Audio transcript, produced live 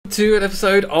To an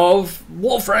episode of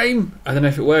Warframe. I don't know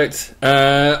if it worked.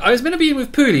 I was meant to be in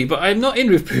with Pooley, but I'm not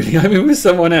in with Pooley. I'm in with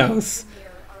someone else.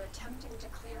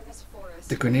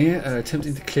 The Grineer are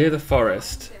attempting to clear the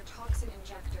forest.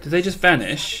 Did they just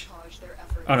vanish?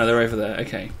 Oh no, they're over there.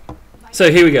 Okay. So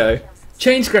here we go.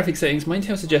 Change graphic settings. My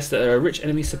intel suggests that there are rich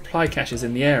enemy supply caches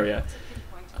in the area.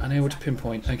 Unable to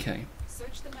pinpoint. Okay.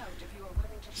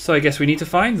 So I guess we need to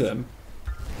find them.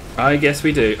 I guess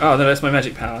we do. Oh no, that's my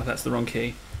magic power. That's the wrong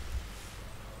key.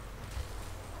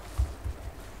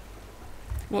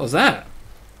 What was that?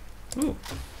 Ooh.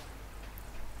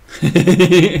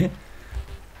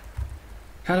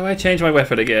 How do I change my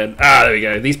weapon again? Ah, there we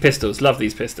go. These pistols. Love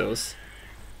these pistols.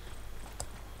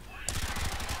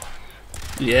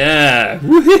 Yeah.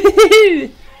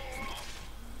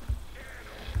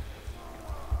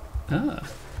 Ah.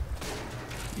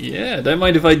 Yeah, don't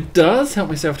mind if I does. Help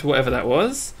myself to whatever that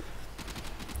was.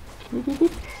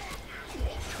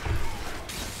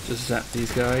 Just zap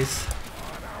these guys.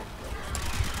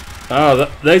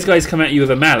 Oh, those guys come at you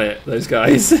with a mallet, those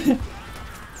guys.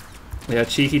 They are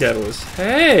cheeky devils.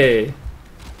 Hey!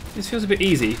 This feels a bit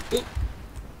easy. Ooh.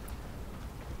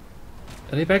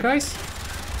 Are they bad guys?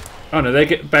 Oh no, they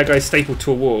get bad guys stapled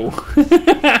to a wall.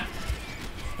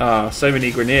 Ah, so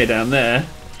many Grineer down there.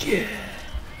 Yeah.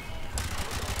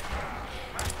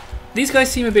 These guys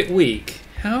seem a bit weak.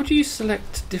 How do you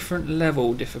select different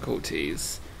level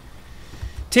difficulties?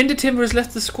 Tinder Timber has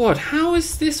left the squad. How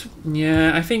is this?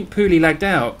 Yeah, I think Pooley lagged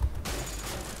out.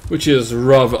 Which is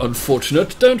rather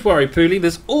unfortunate. Don't worry, Pooley.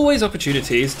 There's always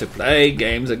opportunities to play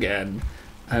games again.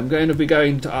 I'm going to be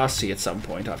going to RC at some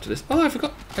point after this. Oh, I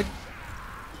forgot.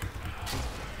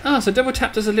 So double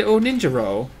tap does a little ninja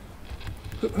roll.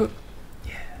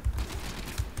 Yeah.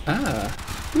 Ah.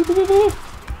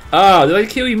 Ah, did I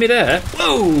kill you mid-air?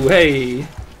 Whoa, hey.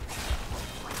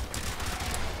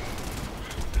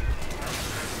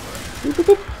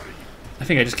 I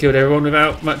think I just killed everyone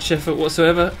without much effort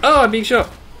whatsoever. Oh, I'm being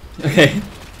shot. Okay.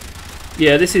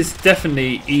 Yeah, this is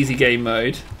definitely easy game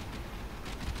mode.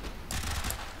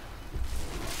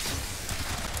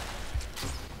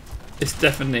 This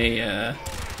definitely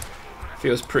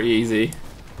feels pretty easy.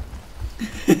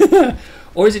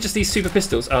 Or is it just these super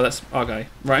pistols? Oh, that's our guy.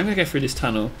 Right, I'm going to go through this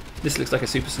tunnel. This looks like a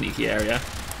super sneaky area.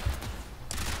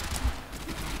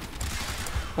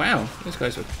 Wow, those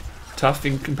guys were tough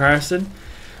in comparison.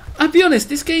 I'll be honest,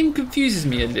 this game confuses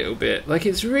me a little bit. Like,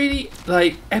 it's really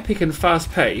like epic and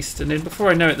fast paced, and then before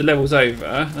I know it the level's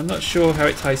over. I'm not sure how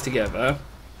it ties together.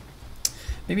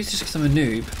 Maybe it's just because I'm a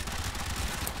noob.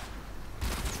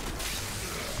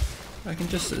 I can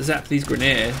just zap these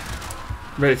Grineer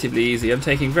relatively easy. I'm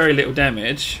taking very little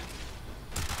damage.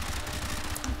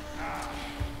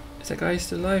 Is that guy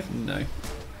still alive? No.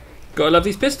 Gotta love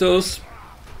these pistols.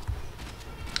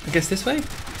 I guess this way?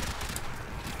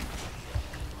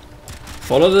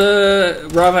 Follow the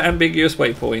rather ambiguous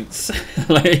waypoints.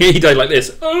 Like, he died like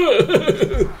this.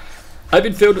 I've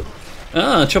been filled.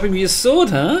 Ah, chopping me a sword,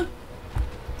 huh?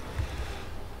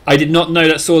 I did not know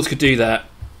that swords could do that.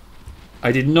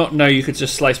 I did not know you could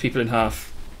just slice people in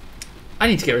half. I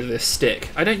need to get rid of this stick.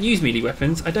 I don't use melee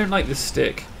weapons. I don't like this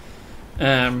stick.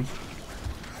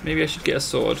 Maybe I should get a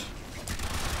sword.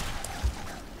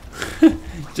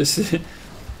 Just.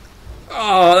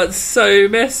 Oh, that's so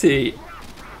messy.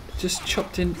 Just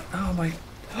chopped in. Oh my.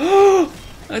 Oh,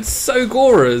 that's so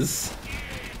Goras.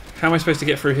 How am I supposed to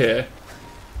get through here?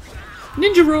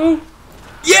 Ninja roll.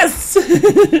 Yes.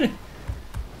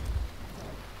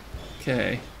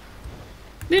 Okay.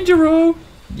 Ninja roll.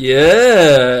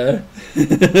 Yeah.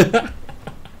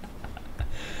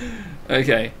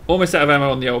 Okay. Almost out of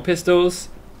ammo on the old pistols,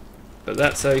 but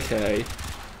that's okay.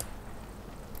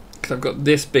 Because I've got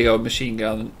this big old machine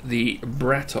gun, the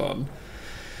Braton,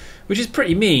 which is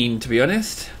pretty mean, to be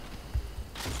honest.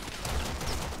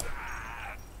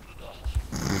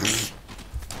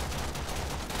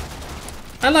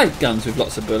 I like guns with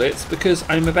lots of bullets because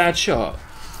I'm a bad shot.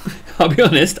 I'll be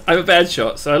honest, I'm a bad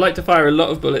shot, so I like to fire a lot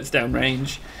of bullets down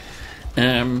range.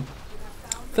 For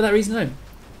that reason alone.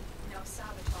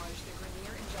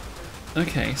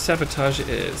 Okay, sabotage it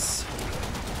is.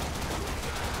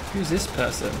 Who's this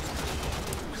person?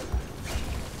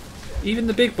 Even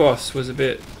the big boss was a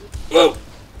bit... Whoa!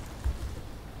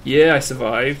 Yeah, I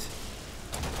survived.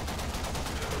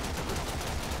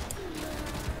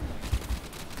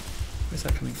 Where's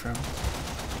that coming from?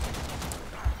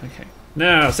 Okay.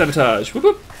 Now, sabotage. Whoop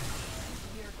whoop.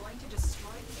 We are going to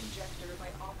destroy the injector by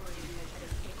operating it at a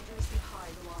dangerously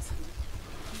high velocity.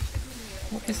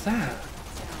 What is that?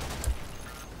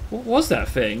 What was that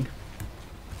thing?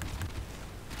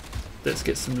 Let's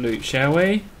get some loot, shall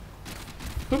we?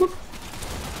 Whoop whoop.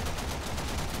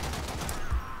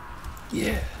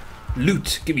 Yeah.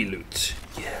 Loot. Give me loot.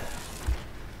 Yeah.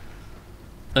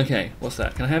 Okay, what's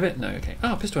that? Can I have it? No, okay.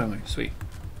 Oh, pistol ammo. Sweet.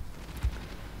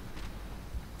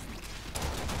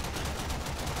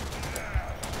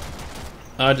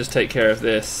 I'll just take care of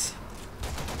this.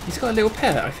 He's got a little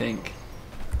pet, I think.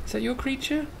 Is that your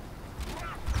creature?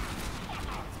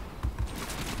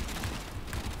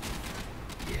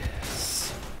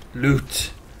 Yes.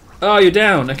 Loot. Oh, you're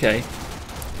down. Okay.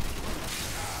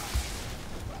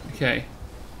 Okay.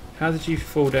 How did you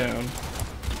fall down?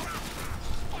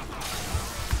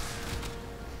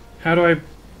 How do I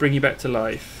bring you back to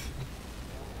life?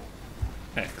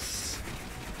 X.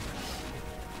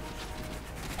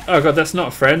 Oh god, that's not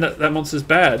a friend. That monster's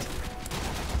bad.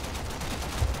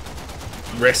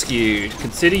 Rescued.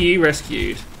 Consider you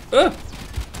rescued. Oh!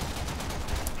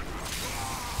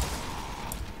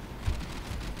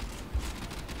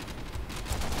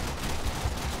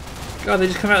 God, they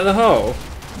just come out of the hole.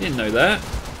 Didn't know that.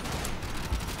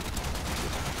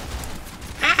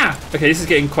 Ah! Okay, this is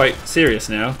getting quite serious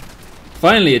now.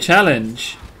 Finally, a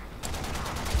challenge.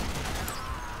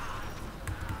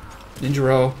 Ninja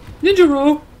roll. Ninja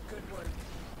roll! Good work.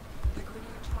 The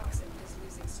Grineer toxin is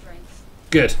losing strength.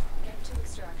 Good. Get to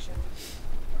extraction.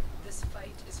 This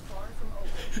fight is far from over.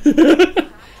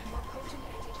 Pack more potent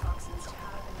antitoxins to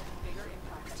have an even bigger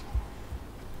impact.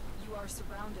 You are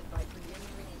surrounded by Grineer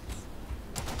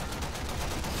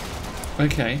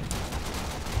rings. Okay.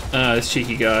 This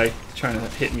cheeky guy trying to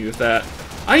hit me with that.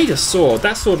 I need a sword.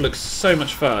 That sword looks so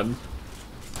much fun.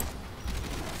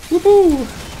 Woohoo!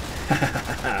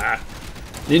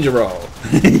 Ninja roll.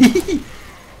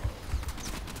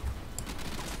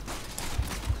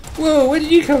 Whoa, where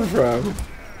did you come from?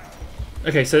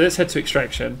 Okay, so let's head to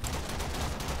extraction.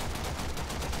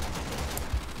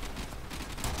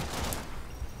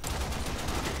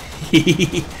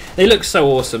 They look so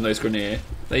awesome, those Grineer.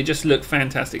 They just look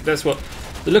fantastic. That's what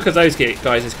the look of those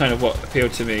guys is kind of what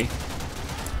appealed to me.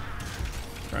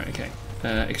 Right, okay.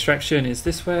 Extraction is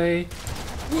this way.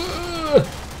 Whoa!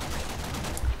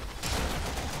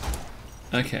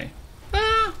 Okay.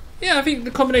 Yeah, I think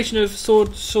the combination of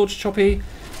sword Choppy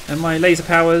and my laser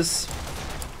powers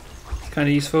is kind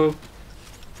of useful.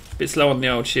 A bit slow on the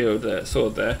old shield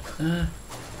sword there.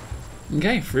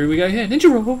 Okay, through we go here. Ninja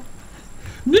roll.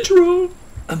 Ninja roll.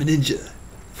 I'm a ninja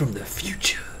from the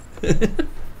future.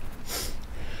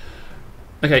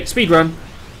 Okay, speed run.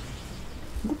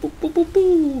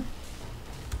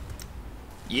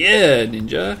 Yeah,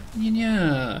 ninja.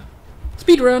 Yeah.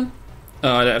 Speed run.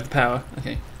 Oh, I don't have the power.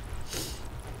 Okay.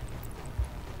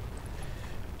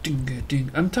 Ding,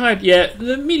 ding. I'm tired. Yeah,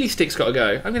 the melee stick's got to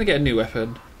go. I'm going to get a new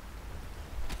weapon.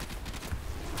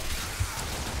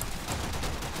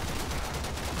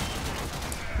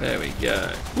 There we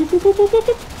go. Whoop, whoop, whoop, whoop,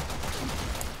 whoop.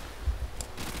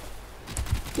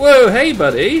 Whoa, hey,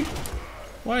 buddy.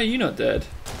 Why are you not dead?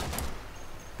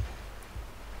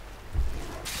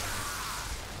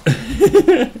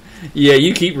 Yeah,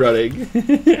 you keep running.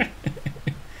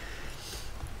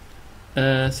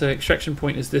 So extraction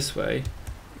point is this way,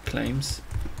 it claims.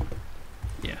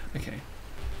 Yeah, okay.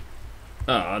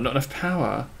 Ah, not enough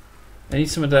power. I need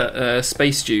some of that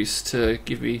space juice to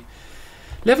give me...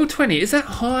 Level 20, is that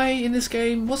high in this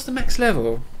game? What's the max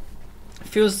level? It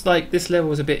feels like this level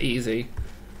was a bit easy.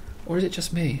 Or is it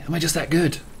just me? Am I just that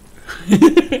good?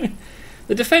 The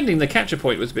defending the capture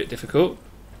point was a bit difficult.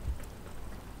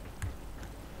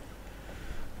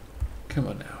 Come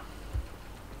on now.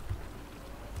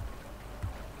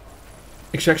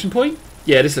 Extraction point?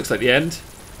 Yeah, this looks like the end.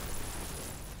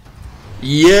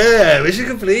 Yeah, mission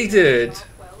completed.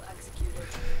 Well executed.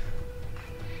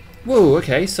 Whoa,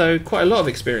 okay, so quite a lot of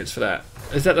experience for that.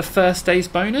 Is that the first day's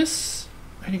bonus?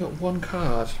 I only got one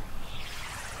card.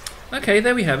 Okay,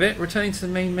 there we have it. Returning to the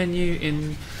main menu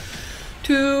in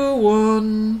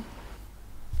 2-1.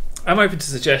 I'm open to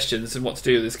suggestions and what to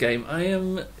do with this game. I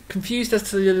am confused as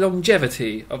to the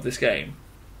longevity of this game.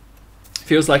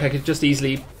 Feels like I could just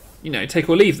easily, take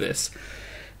or leave this.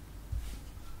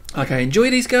 Like, I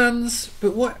enjoy these guns,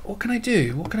 but what can I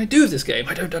do? What can I do with this game?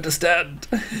 I don't understand.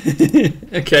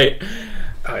 Okay.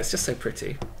 Oh, it's just so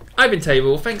pretty. I've been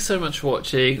Table. Thanks so much for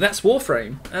watching. That's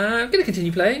Warframe. I'm going to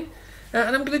continue playing,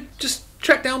 and I'm going to just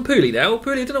track down Pooley now.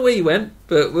 Pooley, I don't know where you went,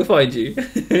 but we'll find you.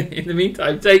 In the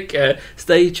meantime, take care,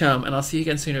 stay chum, and I'll see you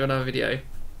again soon in another video.